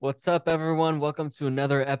What's up, everyone? Welcome to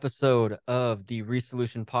another episode of the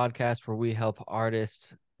Resolution Podcast, where we help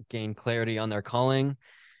artists gain clarity on their calling.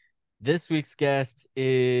 This week's guest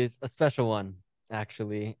is a special one,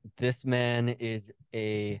 actually. This man is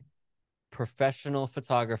a professional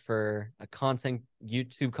photographer, a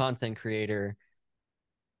YouTube content creator,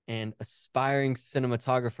 and aspiring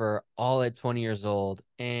cinematographer, all at 20 years old.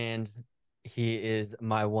 And he is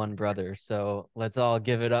my one brother. So let's all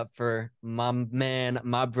give it up for my man,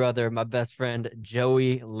 my brother, my best friend,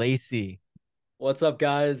 Joey Lacy. What's up,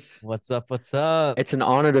 guys? What's up? What's up? It's an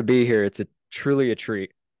honor to be here. It's truly a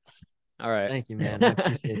treat. All right. Thank you, man. I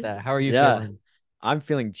appreciate that. How are you Yeah, feeling? I'm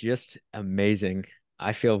feeling just amazing.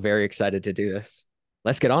 I feel very excited to do this.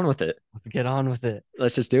 Let's get on with it. Let's get on with it.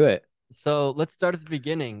 Let's just do it. So let's start at the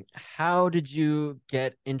beginning. How did you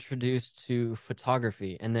get introduced to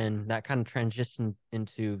photography? And then that kind of transitioned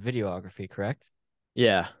into videography, correct?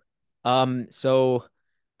 Yeah. So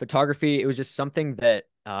photography, it was just something that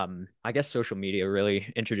I guess social media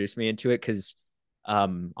really introduced me into it because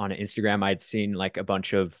on Instagram I'd seen like a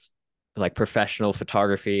bunch of like professional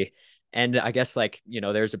photography. And I guess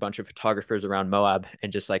there's a bunch of photographers around Moab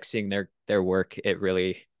and just like seeing their work, it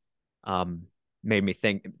really um made me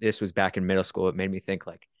think. This was back in middle school. It made me think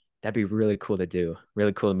like that'd be really cool to do,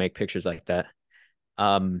 really cool to make pictures like that.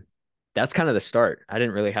 Um that's kind of the start. I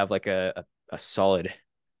didn't really have like a solid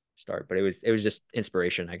start, but it was just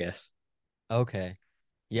inspiration, I guess. Okay.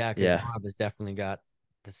 Yeah, because Yeah. Moab has definitely got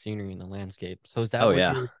the scenery and the landscape. So is that Oh what you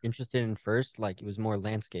yeah. were interested in first? Like it was more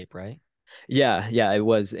landscape, right? Yeah, yeah, it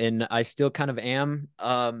was. And I still kind of am.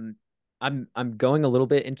 I'm going a little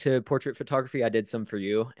bit into portrait photography. I did some for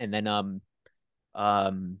you, and then um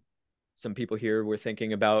some people here were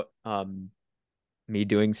thinking about me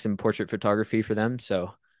doing some portrait photography for them.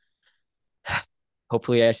 So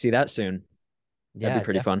hopefully I see that soon. That'd be Yeah,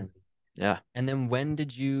 pretty fun. definitely. Yeah. And then when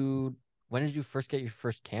did you first get your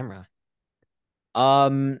first camera?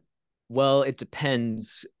 Um well, it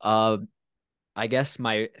depends. I guess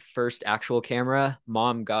my first actual camera,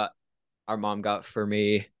 our mom got for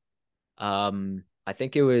me. I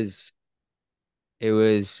think it was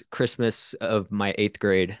Christmas of my eighth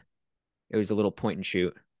grade. It was a little point and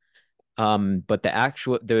shoot. But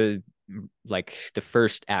the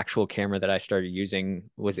first actual camera that I started using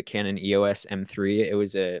was a Canon EOS M3. It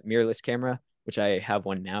was a mirrorless camera, which I have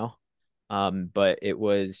one now. But it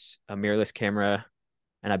was a mirrorless camera,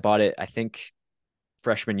 and I bought it, I think,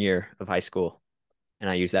 freshman year of high school, and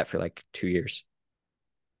I used that for like 2 years.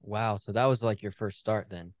 Wow, so that was like your first start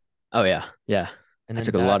then. Oh yeah, yeah. And I then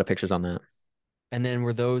took a lot of pictures on that.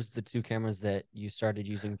 were those the two cameras that you started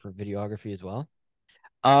using for videography as well?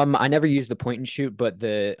 I never used the point and shoot, but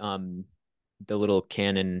the little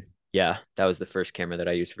Canon, yeah, that was the first camera that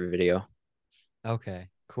I used for video. Okay,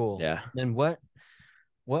 cool. Yeah. Then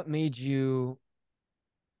what made you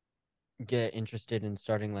get interested in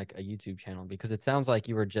starting like a YouTube channel? Because it sounds like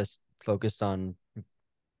you were just focused on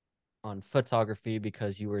photography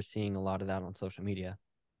because you were seeing a lot of that on social media.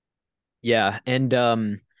 Yeah, and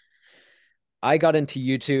I got into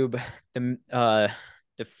YouTube.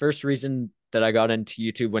 The first reason that I got into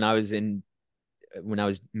YouTube when I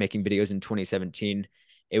was making videos in 2017,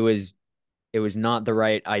 it was it was not the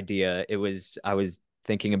right idea. I was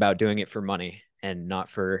thinking about doing it for money and not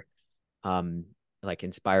for um like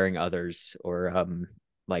inspiring others or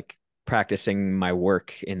like practicing my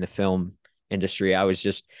work in the film industry. I was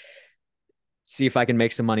just see if I can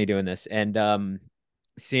make some money doing this. And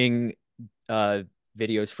seeing uh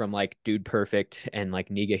videos from like Dude Perfect and like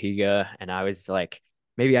Niga Higa, and I was like,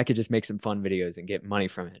 maybe I could just make some fun videos and get money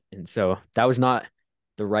from it. And so that was not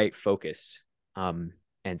the right focus. Um,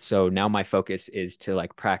 and so now my focus is to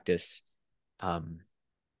like practice um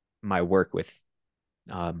my work with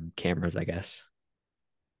cameras, I guess.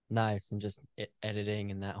 Nice, and just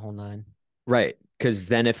editing and that whole nine. Right. Because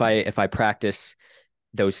then if I practice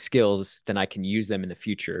those skills, then I can use them in the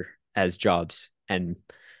future as jobs and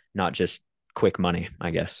not just quick money,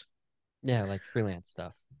 I guess. Yeah, like freelance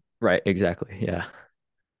stuff. Right, exactly. Yeah.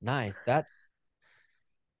 Nice. That's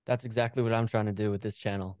exactly what I'm trying to do with this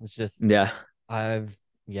channel. It's just Yeah. I've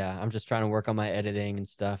yeah, I'm just trying to work on my editing and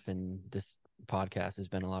stuff, and this podcast has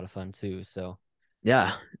been a lot of fun too. So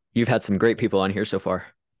Yeah. You've had some great people on here so far.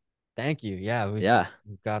 thank you. Yeah, Yeah.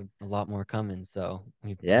 we've got a lot more coming. So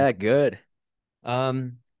we Yeah, good.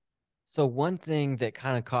 um so one thing that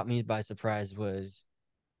kind of caught me by surprise was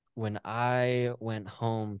when I went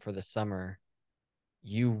home for the summer,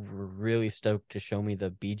 you were really stoked to show me the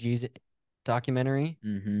Bee Gees documentary,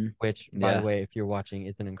 Mm-hmm. which by the Yeah. way, if you're watching,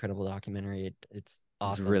 is an incredible documentary. It's It's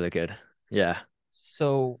awesome. really good. Yeah.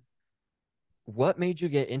 So what made you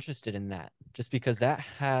get interested in that? Just because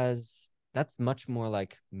that's much more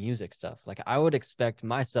like music stuff. Like I would expect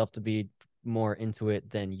myself to be more into it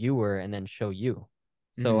than you were and then show you.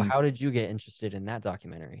 So Mhm. how did you get interested in that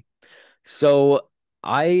documentary? So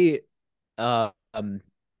I uh, um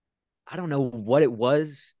I don't know what it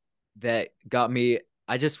was that got me.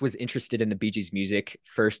 I just was interested in the Bee Gees music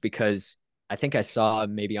first because I think I saw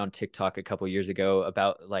maybe on TikTok a couple years ago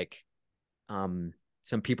about like um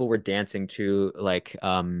some people were dancing to like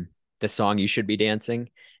the song You Should Be Dancing,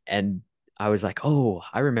 and I was like, "Oh,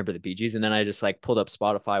 I remember the Bee Gees." And then I just like pulled up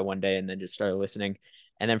Spotify one day and then just started listening.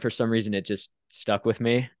 And then for some reason it just stuck with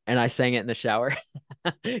me and I sang it in the shower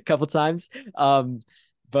a couple times.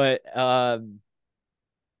 But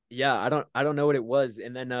yeah, I don't know what it was.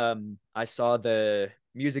 And then I saw the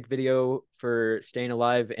music video for Staying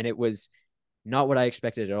Alive, and it was not what I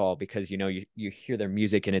expected at all because you hear their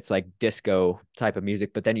music and it's like disco type of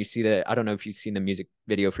music, but then you see I don't know if you've seen the music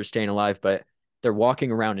video for Staying Alive, but they're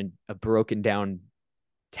walking around in a broken down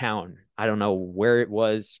town. I don't know where it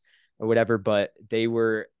was or whatever, but they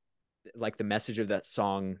were like the message of that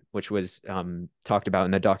song, which was talked about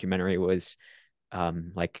in the documentary, was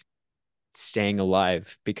like staying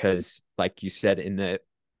alive because like you said in the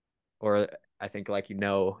or I think like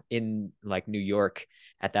in like New York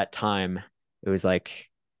at that time it was like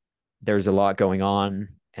there was a lot going on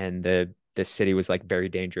and the city was like very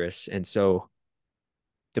dangerous, and so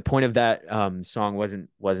the point of that song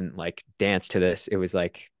wasn't like dance to this, it was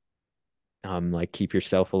like keep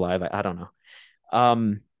yourself alive. I don't know.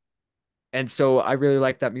 um and so I really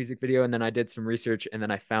liked that music video, and then I did some research and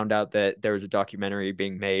then I found out that there was a documentary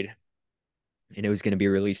being made and it was going to be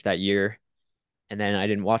released that year. And then I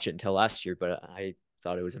didn't watch it until last year, but I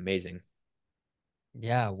thought it was amazing.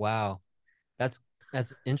 Yeah, wow. That's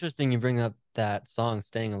that's interesting you bring up that song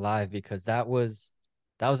Staying Alive because that was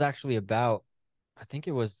actually about I think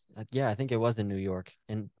it was yeah, I think it was in New York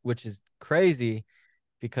and which is crazy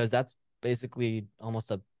because that's basically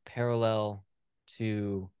almost a parallel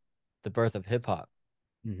to the birth of hip hop,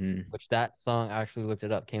 Hmm. which that song I actually looked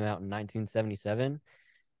it up came out in 1977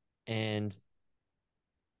 and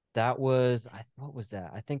that was what was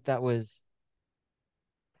that? I think that was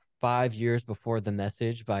 5 years before The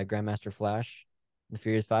Message by Grandmaster Flash, The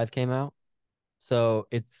Furious Five came out. So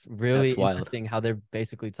it's really That's wild. interesting how they're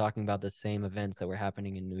basically talking about the same events that were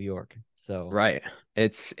happening in New York. So Right.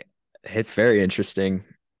 It's very interesting.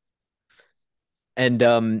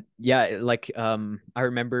 And yeah, like I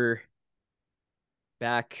remember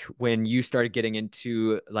back when you started getting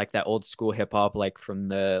into like that old school hip hop like from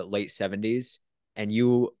the late 70s, and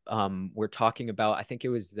you were talking about, I think it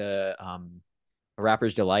was the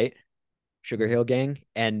Rapper's Delight, Sugar mhm. Hill Gang,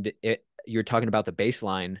 and it you were talking about the bass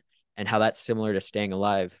line and how that's similar to Staying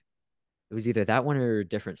Alive. It was either that one or a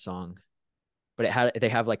different song, but they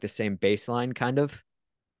have like the same bass line kind of.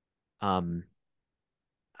 Um,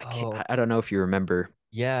 I can't, Oh, I don't know if you remember.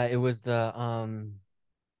 yeah, it was the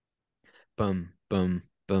Boom, boom,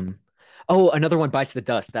 boom. Oh, another one, Bites the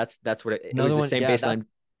Dust. That's what it was, another the one. same Yeah, bass that line.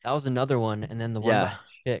 that was another one. And then the one by Yeah.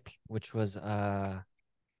 Chick, which was oh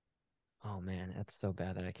man, that's so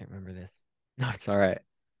bad that I can't remember this. No, it's all right.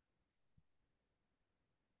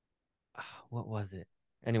 What was it?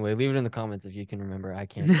 Anyway, leave it in the comments if you can remember. I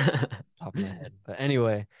can't off the top of my head. But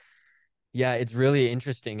anyway, yeah, it's really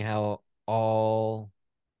interesting how all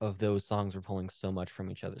of those songs were pulling so much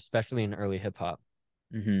from each other, especially in early hip hop.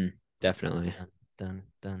 Hmm. Like Definitely. dun dun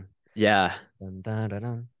dun Yeah. dun dun dun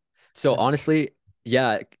dun. So Dun. honestly,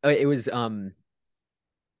 yeah, it was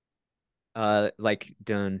like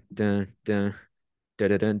dun dun dun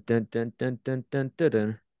dun dun dun dun dun dun dun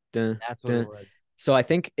dun dun That's what it dun. was. So I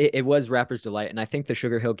think it was Rapper's Delight, and I think the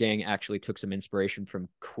Sugar Hill Gang actually took some inspiration from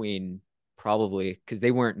Queen, probably because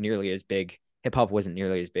they weren't nearly as big. Hip hop wasn't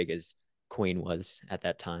nearly as big as Queen was at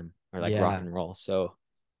that time, or like rock Yeah. and roll. So,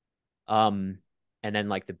 um, and then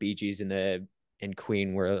like the Bee Gees and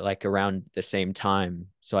Queen were like around the same time.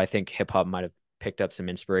 So I think hip hop might have picked up some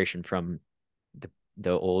inspiration from the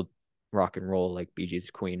the old rock and roll like Bee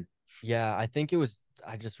Gees, Queen. Yeah, I think it was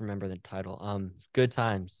I just remember the title. It's Good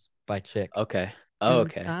Times by Chick. Okay. Oh, Good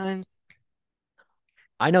okay. times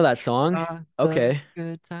I know that song. are the Okay.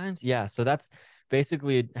 good times. Yeah, so that's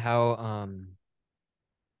basically how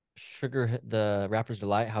the Rapper's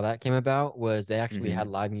Delight, how that came about was they actually Hmm. had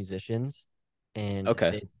live musicians and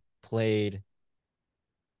Okay. they played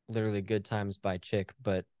literally Good Times by Chick,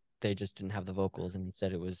 but they just didn't have the vocals and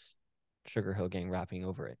instead it was Sugar Hill Gang rapping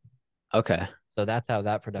over it. Okay. So that's how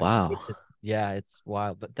that production, Wow. which is yeah, it's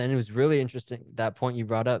wild. But then it was really interesting that point you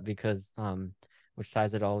brought up because which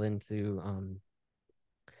ties it all into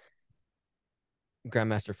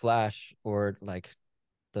Grandmaster Flash or like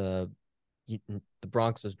the the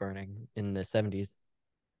Bronx was burning in the 70s.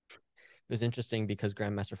 It was interesting because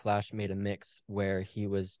Grandmaster Flash made a mix where he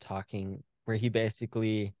was talking, where he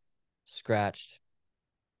basically scratched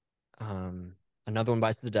um, Another One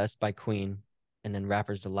Bites the Dust by Queen and then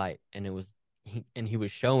Rapper's Delight. And he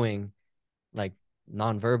was showing, like,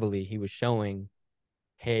 non-verbally, he was showing,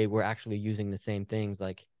 hey, we're actually using the same things.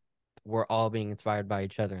 Like, we're all being inspired by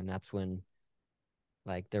each other. And that's when,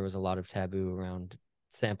 like, there was a lot of taboo around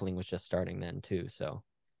sampling was just starting then too. So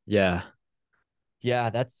Yeah. yeah,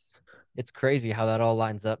 it's crazy how that all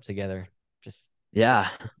lines up together. Just Yeah.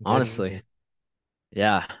 some good Honestly. music.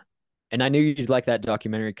 Yeah. And I knew you'd like that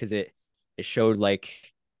documentary because it showed like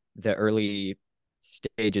the early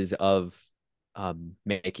stages of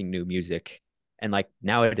making new music. And like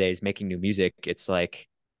nowadays making new music, it's like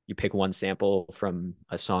you pick one sample from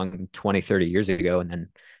a song 20, 30 years ago and then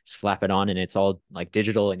slap it on and it's all like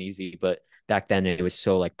digital and easy. But back then it was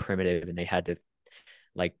so like primitive and they had to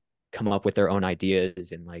like come up with their own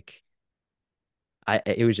ideas and like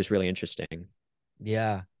it was just really interesting.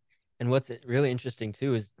 Yeah. And what's really interesting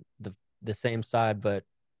too is the same side, but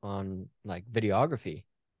on like videography.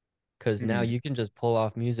 Because now Mhm. you can just pull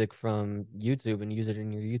off music from YouTube and use it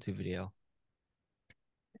in your YouTube video.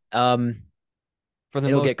 Um, For the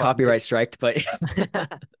it'll most get part, copyright striked, but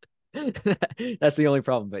that's the only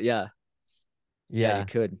problem. But yeah, yeah, you yeah,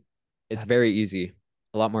 could. It's that's very easy,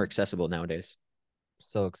 a lot more accessible nowadays.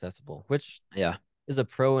 so accessible, which Yeah. is a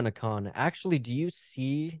pro and a con. Actually, do you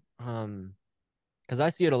see because I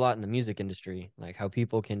see it a lot in the music industry, like how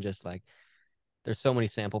people can just like there's so many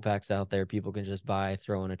sample packs out there people can just buy,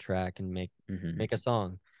 throw in a track and Hmm. make a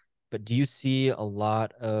song. But do you see a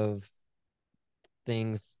lot of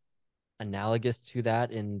things analogous to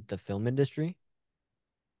that in the film industry?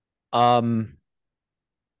 Um,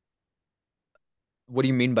 what do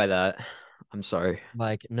you mean by that? I'm sorry.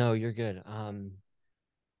 Like, no, you're good.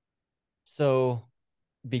 So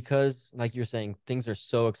because like you're saying, things are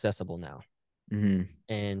so accessible now. Hmm.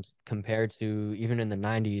 And compared to even in the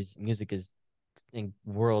 90s, music is in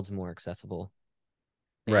worlds more accessible.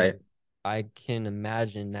 Right. And I can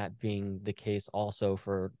imagine that being the case also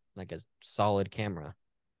for like a solid camera.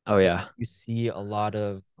 Oh So yeah. you see a lot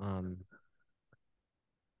of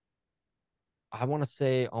I want to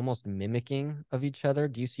say almost mimicking of each other.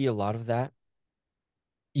 Do you see a lot of that?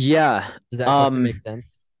 Yeah. Does that question Um, make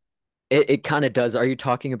sense? it kind of does. Are you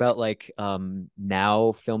talking about like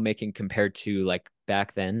now filmmaking compared to like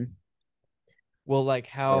back then? Well, like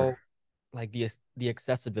Or how like the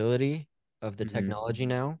accessibility of the Mhm. technology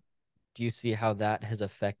now, do you see how that has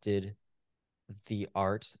affected the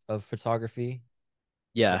art of photography?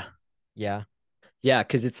 Like, Yeah. yeah. Yeah,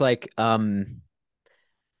 because it's like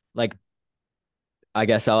I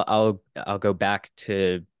guess I'll go back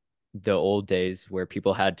to the old days where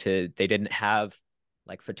people had to they didn't have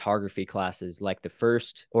like photography classes like the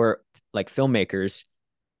first or like filmmakers.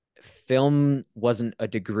 Film wasn't a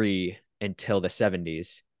degree until the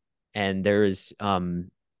 70s. And there's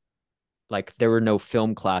like there were no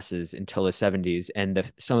film classes until the 70s.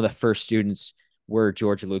 And some of the first students were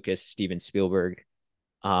George Lucas, Steven Spielberg.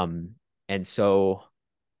 Um, and so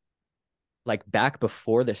like back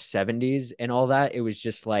before the 70s and all that, it was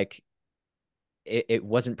just like it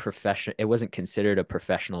wasn't professional. It wasn't considered a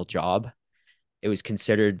professional job. It was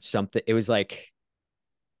considered something. It was like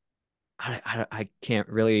I can't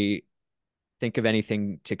really think of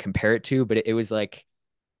anything to compare it to, but it was like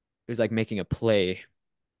making a play.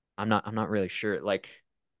 I'm not really sure. Like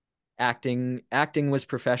acting was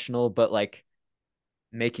professional, but like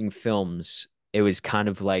making films, it was kind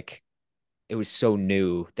of like it was so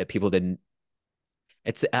new that people didn't.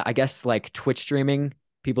 It's I guess like Twitch streaming,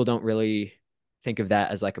 people don't really think of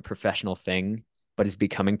that as like a professional thing, but it's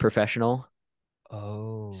becoming professional.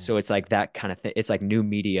 Oh. So it's like that kind of thing. It's like new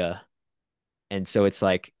media. And so it's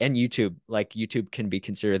and YouTube, like YouTube can be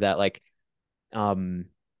considered that like um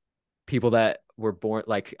people that were born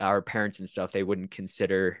like our parents and stuff, they wouldn't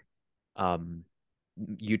consider um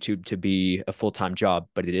YouTube to be a full-time job,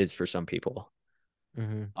 but it is for some people.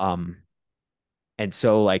 Hmm. Um and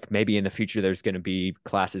so like maybe in the future there's going to be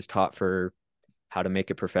classes taught for how to make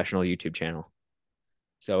a professional YouTube channel.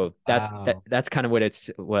 So Wow. that's kind of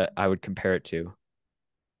what I would compare it to.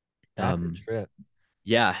 That's a Um trip.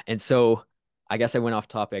 yeah, and so I guess I went off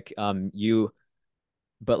topic.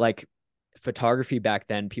 But like photography back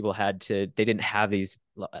then, people had to they didn't have these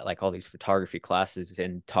like all these photography classes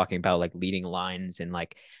and talking about like leading lines and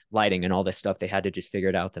like lighting and all this stuff. They had to just figure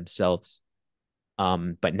it out themselves.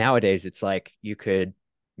 But nowadays it's like you could,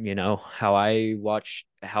 how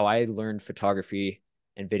I learned photography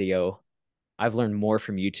and video. I've learned more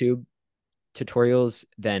from YouTube tutorials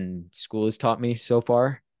than school has taught me so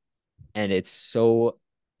far. And it's so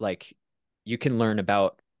like you can learn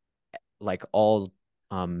about like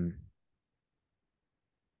um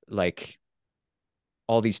like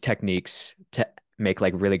all these techniques to make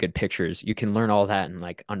like really good pictures. You can learn all that in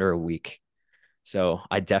like under a week. So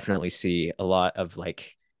I definitely see a lot of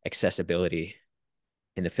like accessibility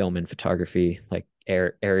in the film and photography like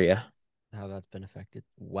area. How that's been affected.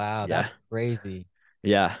 Wow, Yeah. that's crazy.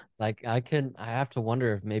 Yeah. Like I have to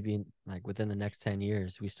wonder if maybe like within the next 10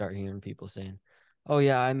 years we start hearing people saying, "Oh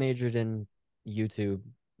yeah, I majored in YouTube,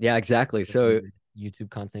 Yeah, exactly. So majored in YouTube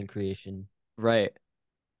content creation." right.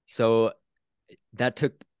 So that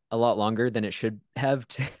took a lot longer than it should have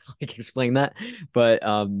to like explain that. But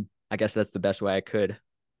I guess that's the best way I could.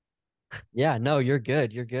 Yeah, no, you're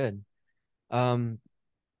good. You're good. Um,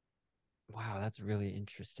 wow, that's really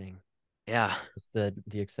interesting. Yeah. It's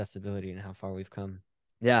the accessibility and how far we've come.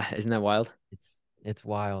 Yeah. Isn't that wild? It's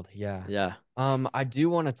wild. Yeah. Yeah. I do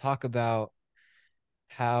want to talk about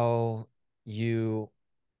how you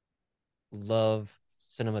love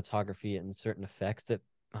cinematography and certain effects that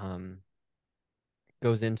um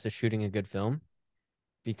goes into shooting a good film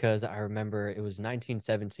because I remember it was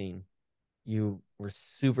 1917. You were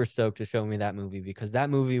super stoked to show me that movie because that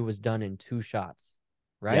movie was done in two shots,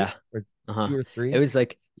 right? Yeah. Or Uh-huh. two or It three? was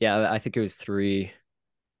like, yeah, I think it was three.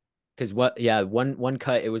 Because what, yeah, one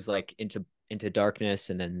cut it was like into darkness,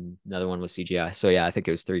 and then another one was CGI. So yeah, I think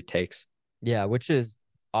it was three takes. Yeah, which is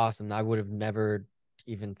awesome. I would have never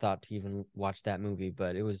even thought to even watch that movie,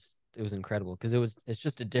 but it was incredible because it's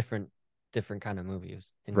just a different kind of movie. It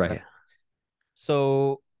was Right. incredible.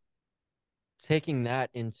 So taking that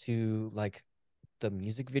into like the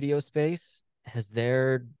music video space, has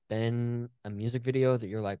there been a music video that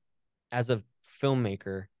you're like, as a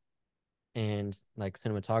filmmaker and like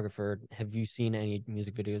cinematographer, have you seen any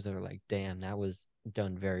music videos that are like, damn, that was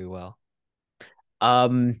done very well?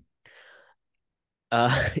 Um,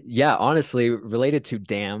 yeah, honestly, related to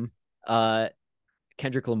Damn, uh,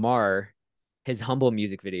 Kendrick Lamar, his Humble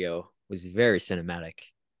music video was very cinematic.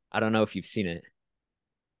 I don't know if you've seen it.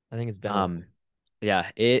 I think it's been a while. Um, yeah,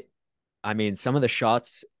 I mean, some of the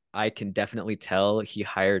shots I can definitely tell he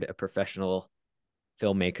hired a professional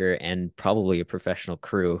filmmaker and probably a professional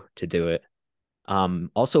crew to do it.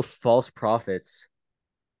 Also False Prophets,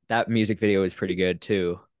 that music video is pretty good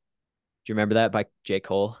too. Do you remember that by J.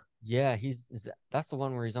 Cole? Yeah, that's the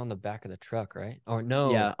one where he's on the back of the truck, right? Or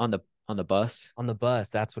no, Yeah, on the bus. on the bus.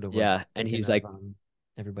 That's what it was. I Yeah, was and thinking he's of like,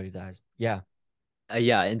 Everybody Dies. Yeah.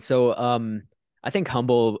 yeah, and so I think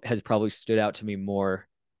Humble has probably stood out to me more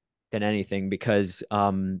than anything because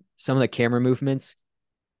some of the camera movements,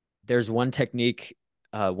 there's one technique,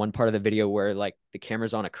 one part of the video where like the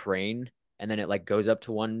camera's on a crane and then it like goes up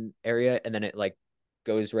to one area and then it like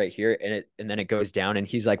goes right here and then it goes down and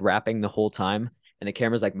he's like rapping the whole time and the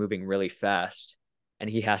camera's like moving really fast and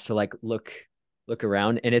he has to like look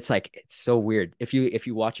around and it's like it's so weird if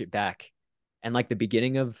you watch it back and like the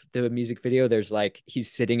beginning of the music video there's like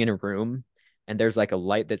he's sitting in a room and there's like a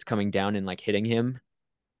light that's coming down and like hitting him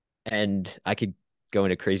and I could go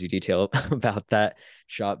into crazy detail about that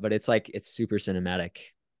shot, but it's like it's super cinematic.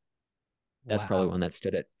 That's probably Wow. one that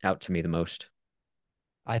stood it out to me the most.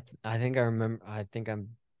 I think I remember. I think I'm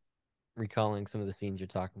recalling some of the scenes you're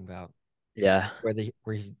talking about Yeah. where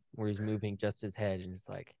he's moving just his head, and it's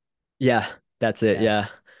like, Yeah, that's it. yeah, Yeah.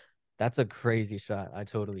 that's a crazy shot. I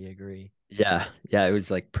totally agree. Yeah. Yeah, it was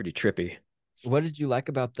like pretty trippy. What did you like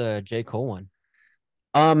about the J. Cole one?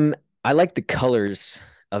 Um I like the colors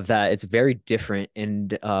of that. It's very different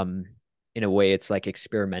and in a way it's like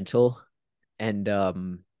experimental and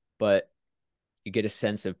but you get a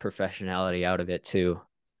sense of professionality out of it too.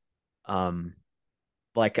 Um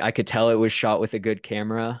like I could tell it was shot with a good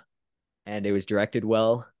camera and it was directed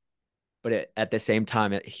well but at the same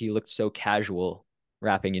time, he looked so casual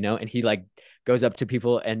rapping, and he like goes up to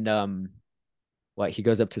people and what he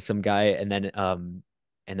goes up to some guy and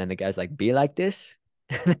then the guy's like, "Be like this."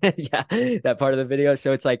 Yeah, that part of the video.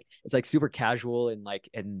 So it's like super casual and like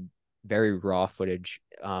and very raw footage.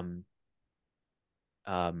 Um,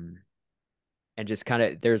 and just kind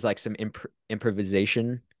of there's like some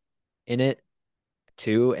improvisation in it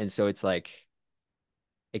too, and so it's like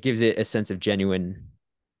it gives it a sense of genuineness,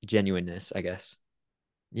 I guess.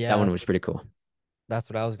 That Yeah, one was pretty cool. that's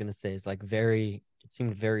what I was gonna say. It's like very. It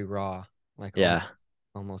seemed very raw, like Yeah.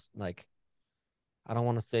 almost like I don't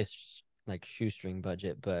want to say like shoestring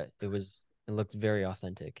budget, but it looked very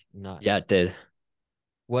authentic. Not Yeah, it did.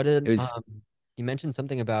 what did It was you mentioned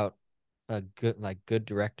something about a good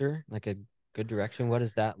director, like a good direction. What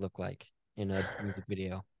does that look like in a music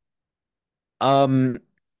video? Um,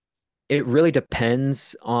 it really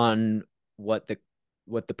depends on what the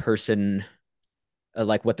what the person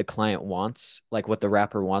like what the client wants, like what the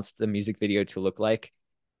rapper wants the music video to look like.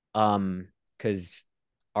 Um, because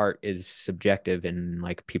art is subjective and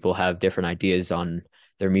like people have different ideas on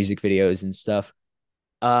their music videos and stuff.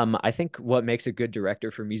 I think what makes a good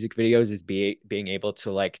director for music videos is being able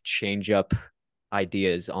to like change up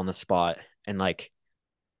ideas on the spot and like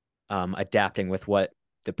adapting with what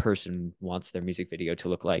the person wants their music video to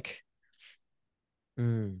look like.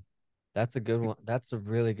 Mm, that's a good one. That's a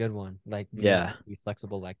really good one. Like being able Yeah, to be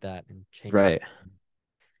flexible like that and change up. right.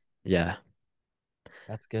 Yeah.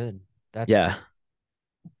 That's good. That's Yeah.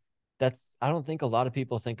 that's I don't think a lot of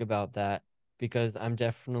people think about that because I'm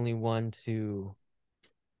definitely one to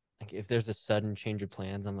like if there's a sudden change of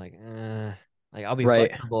plans, I'm like I'll be Right.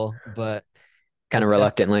 flexible, but Kind of that's def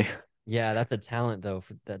reluctantly. yeah, that's a talent though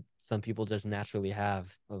that some people just naturally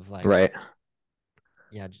have of like Right.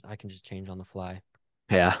 yeah, I can just change on the fly.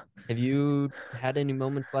 Yeah. Have you had any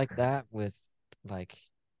moments like that with like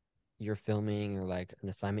your filming or like an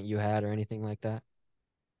assignment you had or anything like that?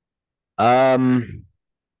 Um,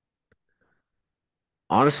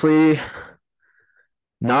 honestly,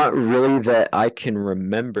 not really that I can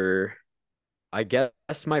remember. I guess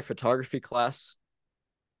my photography class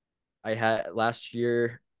I had last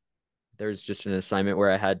year, there's just an assignment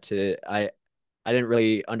where I didn't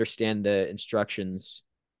really understand the instructions.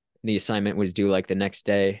 The assignment was due like the next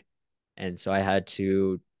day, and so I had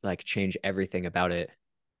to like change everything about it.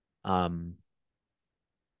 Um,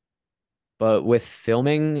 but with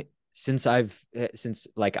filming, since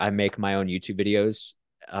like I make my own YouTube videos,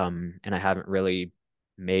 and I haven't really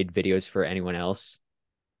made videos for anyone else,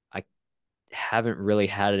 I haven't really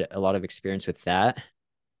had a lot of experience with that.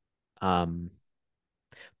 Um,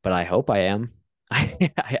 but I hope I am.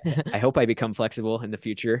 I hope I become flexible in the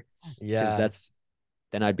future because Yeah,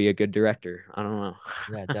 then I'd be a good director. I don't know.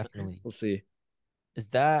 yeah, definitely. We'll see. Is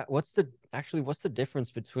that what's the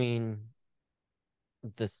difference between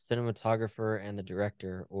the cinematographer and the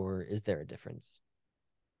director, or is there a difference?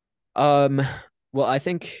 Um, well,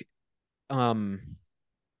 um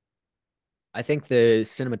I think the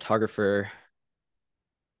cinematographer,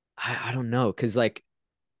 I don't know, because like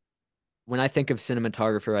when I think of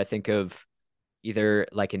cinematographer, I think of either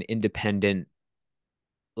like an independent,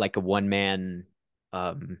 like a one man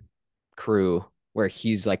um crew where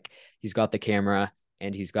he's got the camera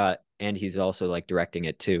and he's also like directing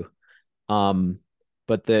it too. Um,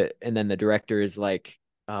 but then the director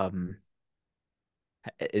um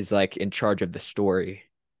is like in charge of the story.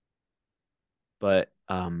 But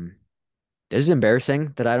this is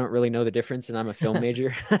embarrassing that I don't really know the difference and I'm a film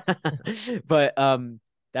major. But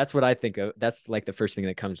that's what I think of. That's like the first thing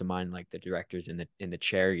that comes to mind, like the director's in the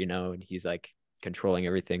chair, and he's like controlling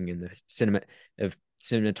everything in the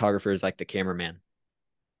cinematographer is like the cameraman,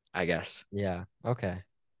 I guess. Yeah, okay.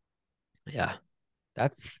 Yeah.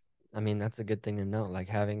 That's I mean, that's a good thing to know, like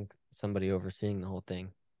having somebody overseeing the whole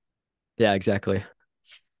thing. Yeah, exactly.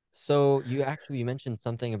 So you mentioned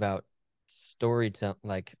something about storytelling,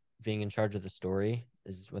 like being in charge of the story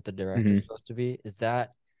is what the director's Hmm. supposed to be. Is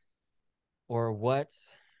that or what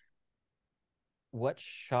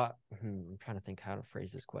shot? I'm trying to think how to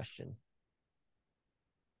phrase this question.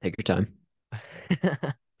 Take your time.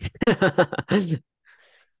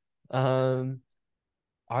 Um,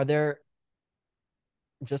 are there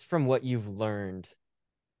just from what you've learned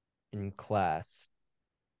in class,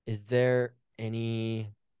 is there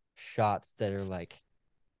any shots that are like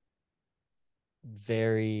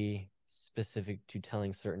very specific to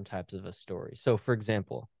telling certain types of a story? So, for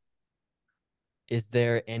example, is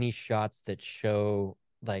there any shots that show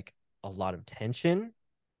like a lot of tension,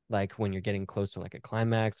 like when you're getting close to like a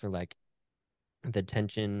climax or like the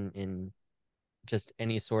tension in just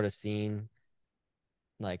any sort of scene,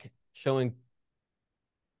 like showing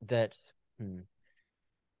that hmm,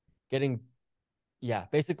 getting yeah,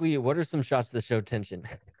 basically what are some shots that show tension?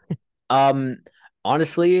 Um,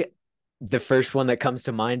 honestly, the first one that comes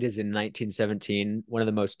to mind is in 1917, one of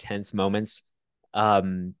the most tense moments.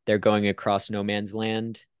 They're going across no man's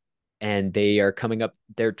land and they're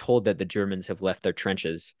told that the Germans have left their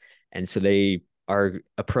trenches. And so they are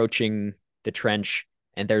approaching the trench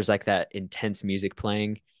and there's like that intense music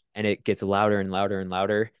playing and it gets louder and louder and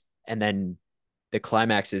louder. And then the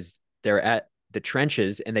climax is they're at the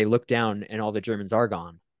trenches and they look down and all the Germans are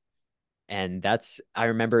gone. And I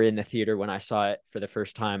remember in the theater when I saw it for the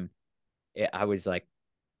first time, I was like,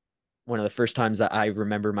 one of the first times that I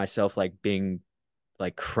remember myself like being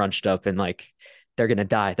like crunched up and like they're gonna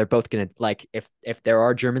die. They're both gonna like if there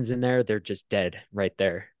are Germans in there, they're just dead right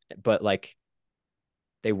there. But like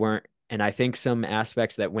they weren't, And I think some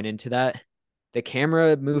aspects that went into that, the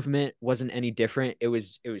camera movement wasn't any different. It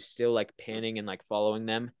was still like panning and like following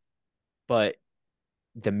them, but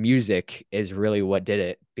the music is really what did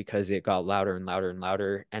it because it got louder and louder and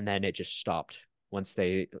louder, and then it just stopped once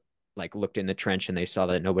they like looked in the trench and they saw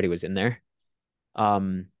that nobody was in there.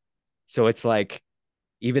 Um, so it's like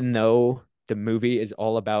even though the movie is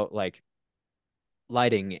all about like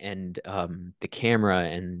lighting and the camera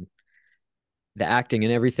and the acting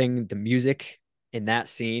and everything, the music in that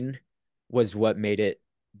scene was what made it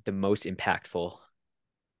the most impactful,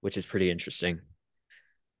 which is pretty interesting.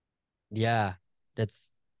 Yeah,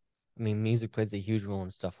 that's, I mean, music plays a huge role in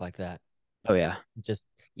stuff like that. Oh yeah. Just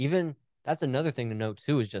even that's another thing to note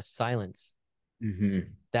too is just silence.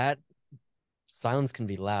 Mm-hmm. That silence can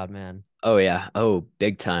be loud, man. Oh yeah. Oh,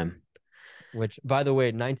 big time. Which, by the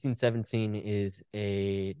way, 1917 is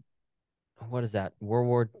a, what is that? World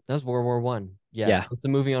War, that's World War One. Yeah, so Yeah. it's a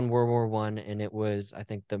movie on World War One, and it was, I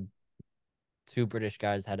think, the two British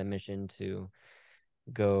guys had a mission to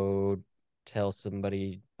go tell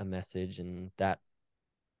somebody a message, and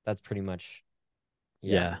that's pretty much,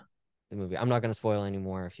 yeah, Yeah. the movie. I'm not gonna spoil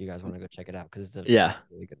anymore if you guys want to go check it out because it's Yeah.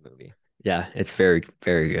 a really good movie. Yeah. It's very,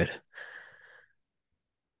 very good.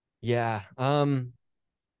 Yeah.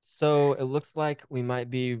 So it looks like we might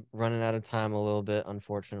be running out of time a little bit,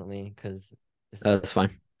 unfortunately, because this is That's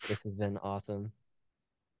fine. this has been awesome.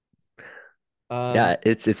 Yeah, Um,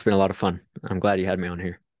 it's been a lot of fun. I'm glad you had me on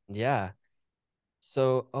here. yeah.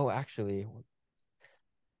 So, oh, actually,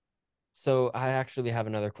 so I actually have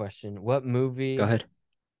another question. What Go movie ahead.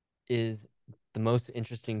 is the most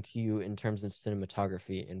interesting to you in terms of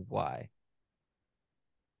cinematography and why?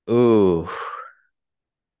 Ooh.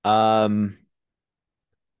 Um,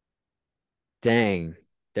 dang.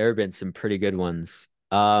 There have been some pretty good ones.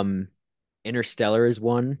 Interstellar is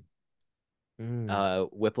one. Mm,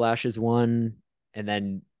 Whiplash is one. And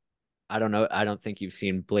then I don't know, I don't think you've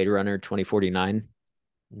seen Blade Runner 2049.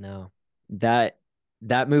 no. That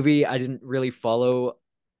that movie I didn't really follow.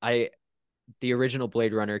 I The original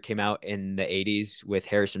Blade Runner came out in the 80s with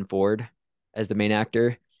Harrison Ford as the main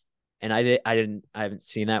actor. And I haven't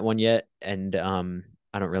seen that one yet. And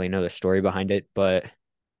I don't really know the story behind it, but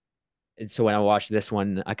and so when I watched this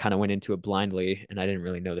one, I kind of went into it blindly and I didn't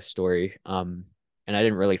really know the story. And I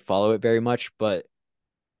didn't really follow it very much, but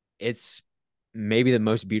it's maybe the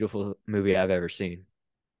most beautiful movie I've ever seen.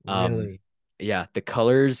 Um, Really? yeah, the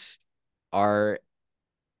colors are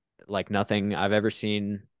like nothing I've ever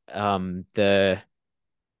seen.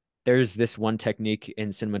 There's this one technique in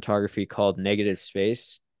cinematography called negative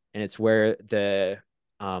space, and it's where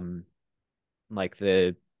um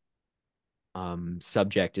the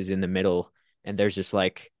subject is in the middle and there's just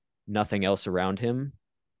like nothing else around him.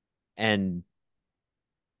 And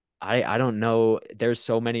I don't know. There's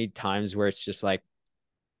so many times where it's just like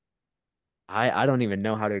I don't even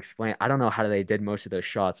know how to explain. I don't know how they did most of those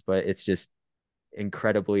shots, but it's just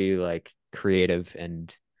incredibly like creative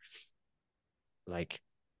and like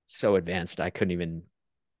so advanced. I couldn't even.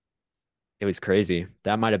 It was crazy.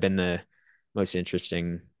 That might have been the most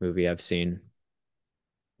interesting movie I've seen.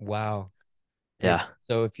 Wow. It Yeah.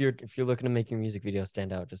 so if you're looking to make your music video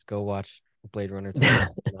stand out, just go watch Blade Runner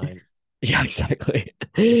 2049. Yeah, exactly.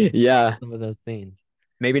 Yeah. Some of those scenes.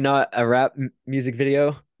 Maybe not a rap music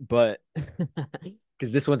video, but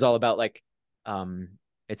because this one's all about like, um,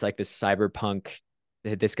 it's like this cyberpunk.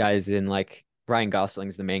 This guy is in like Ryan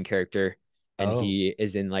Gosling's the main character, and Oh, he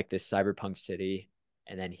is in like this cyberpunk city,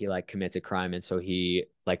 and then he like commits a crime, and so he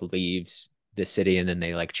like leaves the city, and then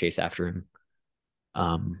they like chase after him.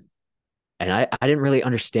 Um, and I didn't really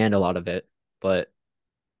understand a lot of it, but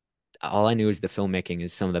all I knew is the filmmaking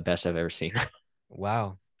is some of the best I've ever seen.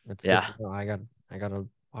 wow. That's good Yeah. to know. I gotta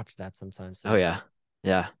watch that sometime Oh soon. yeah.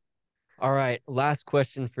 Yeah. All right, last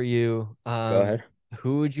question for you. Go ahead.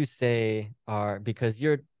 Who would you say are, because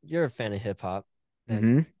you're a fan of hip hop, as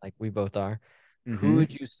Mm-hmm. like we both are, who Mm-hmm.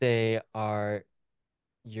 would you say are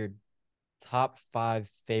your top five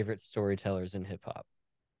favorite storytellers in hip hop?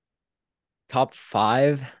 Top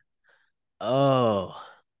five. Oh,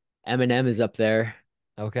 Eminem is up there.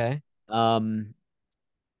 Okay. Um,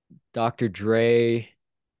 Dr. Dre.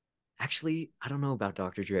 Actually, I don't know about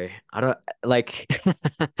Dr. Dre. I don't like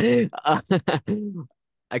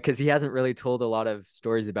because he hasn't really told a lot of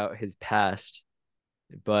stories about his past.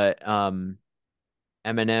 But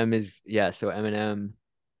Eminem is yeah. So Eminem.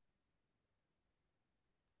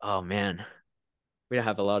 Oh man, we don't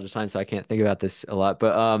have a lot of time, so I can't think about this a lot.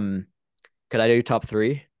 But could I do top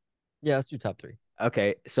three? Yeah, let's do top three.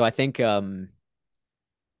 Okay, so I think Eminem.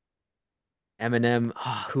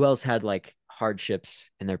 Who else had like hardships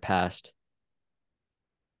in their past?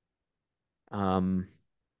 Um,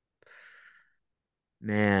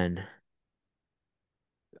 man.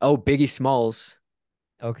 Oh, Biggie Smalls.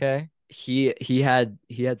 Okay. He had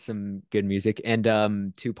some good music,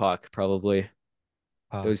 and Tupac probably.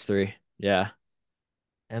 Pac. Those three. Yeah.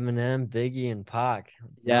 Eminem, Biggie, and Pac.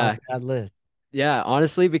 It's not a Yeah. bad list. Yeah,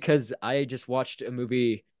 honestly, because I just watched a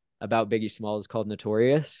movie about Biggie Smalls called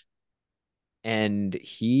Notorious, and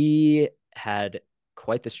he had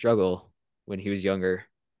quite the struggle when he was younger.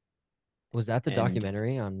 Was that the And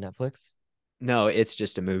documentary on Netflix? no, it's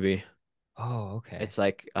just a movie. Oh, okay. It's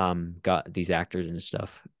like got these actors and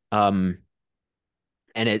stuff. Um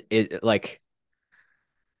and it like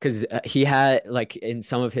because he had like in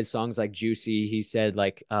some of his songs like Juicy, he said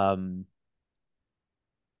like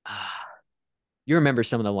you remember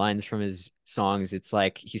some of the lines from his songs. It's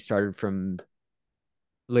like he started from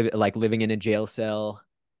living in a jail cell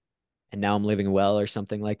and now I'm living well or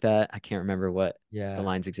something like that. I can't remember what the Yeah.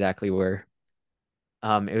 lines exactly were.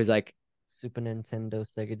 It was like Super Nintendo,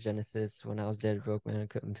 Sega Genesis. When I was dead broke, man, I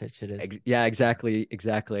couldn't picture this. yeah, exactly,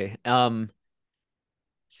 exactly.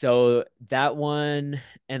 So that one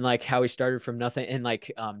and like how he started from nothing and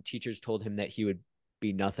like teachers told him that he would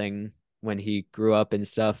be nothing when he grew up and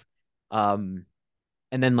stuff. Um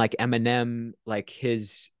and then like Eminem, like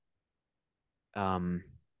his um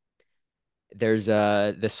there's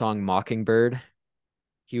the song Mockingbird.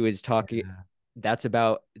 He was talking Yeah.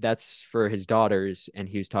 that's for his daughters and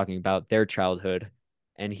he was talking about their childhood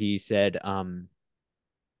and he said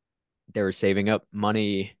they were saving up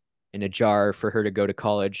money in a jar for her to go to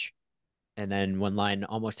college and then one line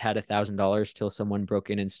almost had $1,000 till someone broke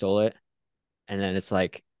in and stole it and then it's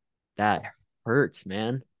like that hurts,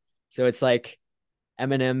 man. So it's like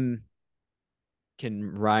Eminem can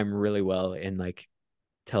rhyme really well and like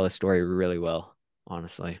tell a story really well,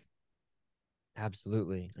 honestly.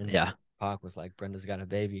 Absolutely. And Yeah. Pac was like, Brenda's got a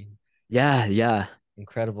baby. Yeah, yeah.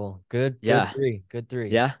 Incredible. Good Yeah. three. Good three.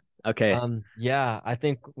 Yeah. Okay. Yeah, I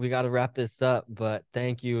think we got to wrap this up, but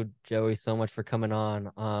thank you, Joey, so much for coming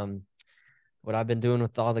on. What I've been doing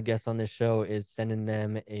with all the guests on this show is sending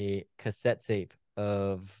them a cassette tape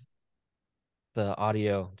of the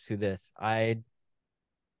audio to this. I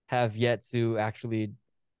have yet to actually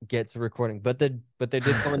get to recording, but they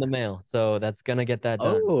did come in the mail, so that's gonna get that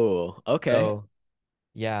done. Oh, okay. So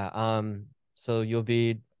yeah, so you'll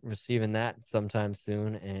be receiving that sometime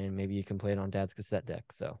soon, and maybe you can play it on Dad's cassette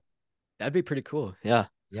deck. So That'd be pretty cool. Yeah.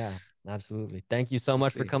 yeah, absolutely. Thank you so Let's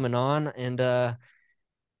much for see. coming on, and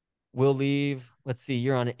we'll leave. Let's see,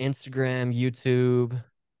 you're on Instagram, YouTube.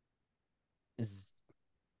 Is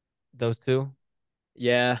those two?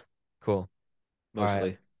 Yeah, Cool. All right.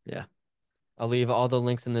 mostly. Yeah. I'll leave all the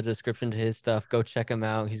links in the description to his stuff. Go check him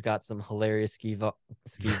out. He's got some hilarious ski vlogs.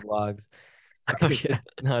 It's a good, Okay.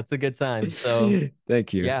 no, it's a good time. So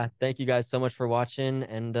Thank you. yeah, thank you guys so much for watching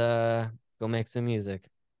and go make some music.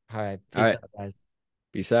 All right, All peace right. out, guys.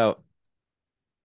 Peace out.